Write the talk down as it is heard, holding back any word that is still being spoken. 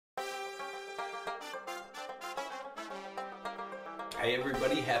Hi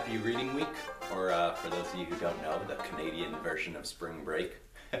everybody, happy reading week, or for those of you who don't know, the Canadian version of spring break.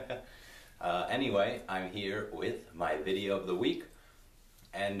 Anyway, I'm here with my video of the week,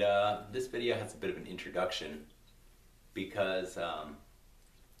 and this video has a bit of an introduction because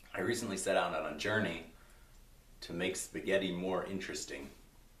I recently set out on a journey to make spaghetti more interesting.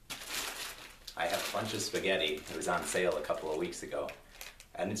 I have a bunch of spaghetti. It was on sale a couple of weeks ago,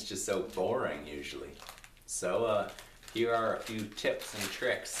 and it's just so boring usually. So here are a few tips and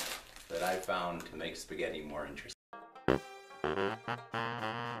tricks that I found to make spaghetti more interesting.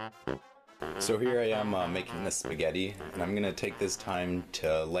 So here I am making the spaghetti, and I'm going to take this time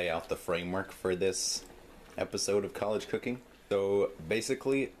to lay out the framework for this episode of College Cooking. So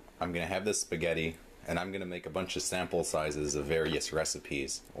basically, I'm going to have this spaghetti, and I'm going to make a bunch of sample sizes of various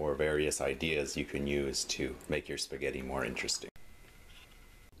recipes or various ideas you can use to make your spaghetti more interesting.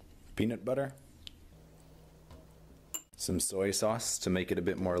 Peanut butter. Some soy sauce to make it a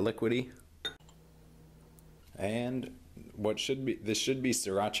bit more liquidy. And this should be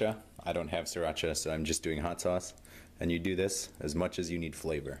sriracha. I don't have sriracha, so I'm just doing hot sauce. And you do this as much as you need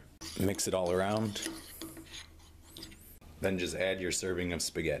flavor. Mix it all around. Then just add your serving of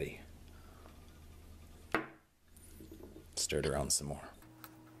spaghetti. Stir it around some more.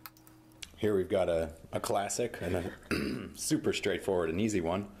 Here we've got a classic and a super straightforward and easy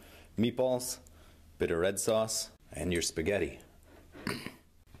one. Meatballs, bit of red sauce, and your spaghetti.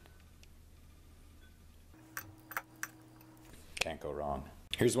 Can't go wrong.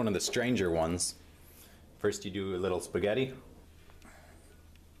 Here's one of the stranger ones. First you do a little spaghetti.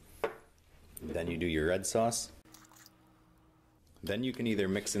 Then you do your red sauce. Then you can either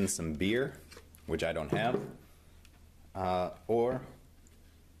mix in some beer, which I don't have, or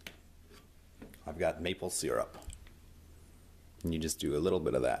I've got maple syrup. And you just do a little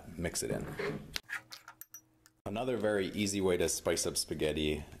bit of that, mix it in. Another very easy way to spice up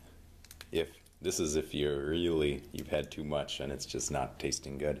spaghetti, if you've had too much and it's just not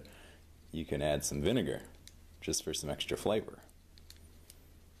tasting good, you can add some vinegar just for some extra flavor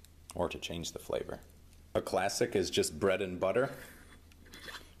or to change the flavor. A classic is just bread and butter,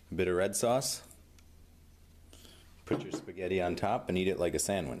 a bit of red sauce, put your spaghetti on top and eat it like a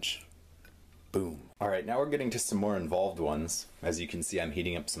sandwich. Boom. Alright, now we're getting to some more involved ones. As you can see, I'm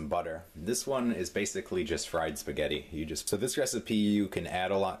heating up some butter. This one is basically just fried spaghetti. So this recipe, you can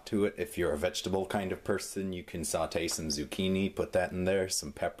add a lot to it. If you're a vegetable kind of person, you can saute some zucchini, put that in there,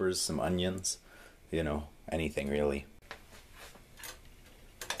 some peppers, some onions, you know, anything really.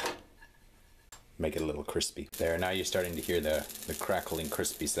 Make it a little crispy. There, now you're starting to hear the crackling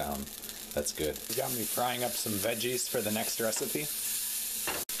crispy sound. That's good. You got me frying up some veggies for the next recipe.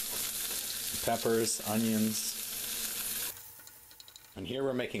 Peppers, onions, and here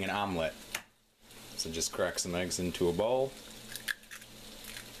we're making an omelet. So just crack some eggs into a bowl.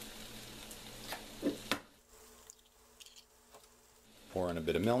 Pour in a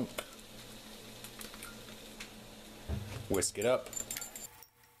bit of milk. Whisk it up.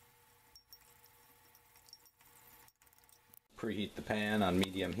 Preheat the pan on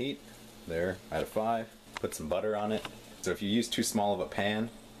medium heat. There, out of 5. Put some butter on it. So if you use too small of a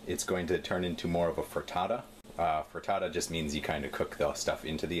pan, it's going to turn into more of a frittata. Frittata just means you kind of cook the stuff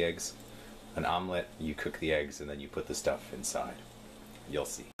into the eggs. An omelet, you cook the eggs and then you put the stuff inside. You'll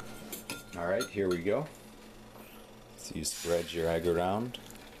see. Alright, here we go. So you spread your egg around.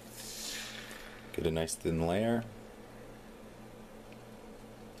 Get a nice thin layer.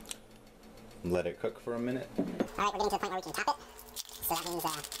 Let it cook for a minute. Alright, we're getting to the point where we can top it. So that means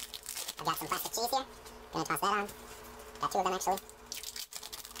I've got some plastic cheese here. Gonna toss that on. Got 2 of them actually.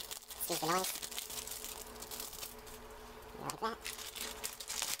 Excuse the noise. Like that.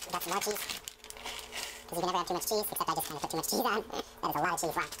 We got some more cheese. Because you can never have too much cheese, except I just kind of put too much cheese on. That is a lot of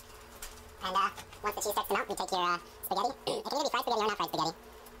cheese, wow. And once the cheese starts to melt, we take your spaghetti. It can either be fried spaghetti or not fried spaghetti.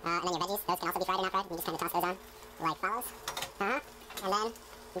 And then your veggies, those can also be fried or not fried. You just kind of toss those on like follows. And then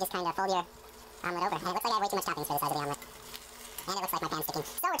you just kind of fold your omelet over. And it looks like I have way too much toppings for the size of the omelet. And it looks like my pan's sticking.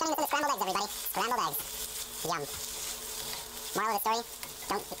 So we're turning this into scrambled eggs, everybody. Scrambled eggs. Yum. Moral of the story,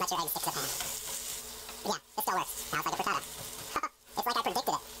 don't let your eggs stick to the pan. But yeah, it still works. Now it's like a frittata. It's like I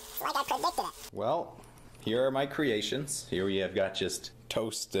predicted it. It's like I predicted it. Well, here are my creations. Here we have got just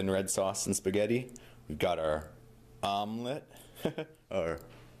toast and red sauce and spaghetti. We've got our omelet. Our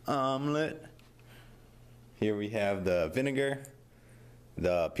omelet. Here we have the vinegar,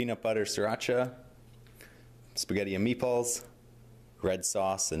 the peanut butter sriracha, spaghetti and meatballs, red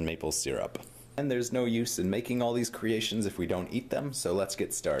sauce, and maple syrup. And there's no use in making all these creations if we don't eat them, so let's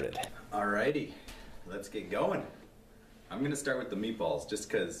get started. Alrighty, let's get going. I'm gonna start with the meatballs, just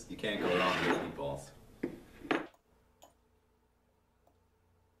because you can't go wrong with meatballs.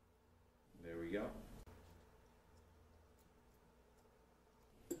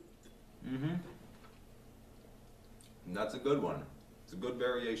 That's a good one. It's a good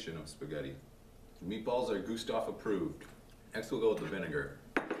variation of spaghetti. Meatballs are Gustav approved. Next we'll go with the vinegar.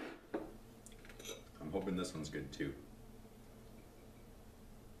 I'm hoping this one's good too.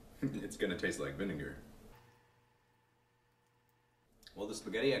 It's gonna taste like vinegar. Well, the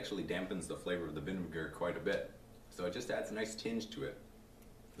spaghetti actually dampens the flavor of the vinegar quite a bit, so it just adds a nice tinge to it.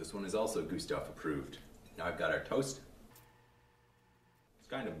 This one is also Gustav approved. Now I've got our toast. It's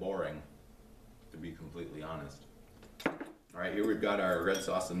kind of boring, to be completely honest. Alright, here we've got our red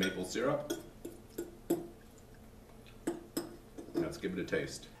sauce and maple syrup. Let's give it a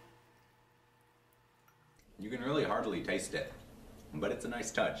taste. You can really hardly taste it, but it's a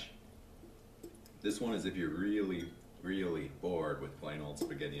nice touch. This one is if you're really, really bored with plain old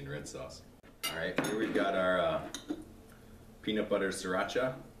spaghetti and red sauce. Alright, here we've got our peanut butter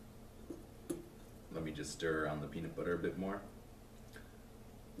sriracha. Let me just stir around the peanut butter a bit more.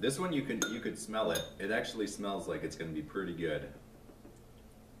 This one you could smell it. It actually smells like it's going to be pretty good.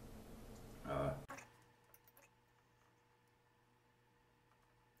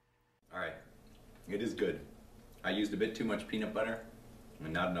 Alright, it is good. I used a bit too much peanut butter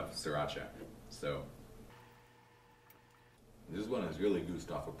and not enough sriracha. So, this one is really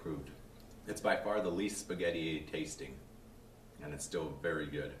Gustav approved. It's by far the least spaghetti tasting, and it's still very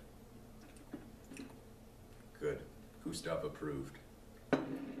good. Good. Gustav approved.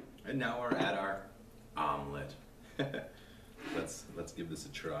 And now we're at our omelet. Let's give this a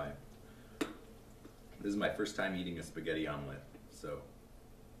try. This is my first time eating a spaghetti omelet, so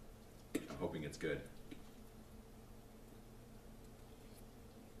I'm hoping it's good.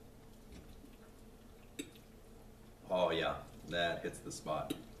 Oh yeah, that hits the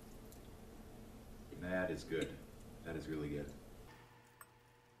spot. That is good. That is really good.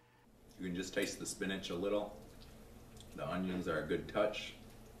 You can just taste the spinach a little. The onions are a good touch.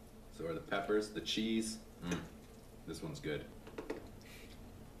 So are the peppers, the cheese. This one's good.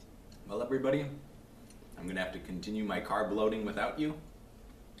 Well, everybody, I'm gonna have to continue my carb loading without you.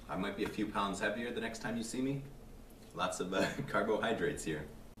 I might be a few pounds heavier the next time you see me. Lots of carbohydrates here.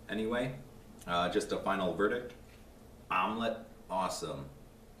 Anyway, just a final verdict. Omelet, awesome.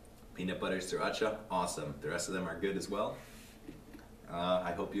 Peanut butter sriracha, awesome. The rest of them are good as well.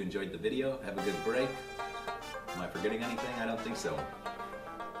 I hope you enjoyed the video. Have a good break. Am I forgetting anything? I don't think so.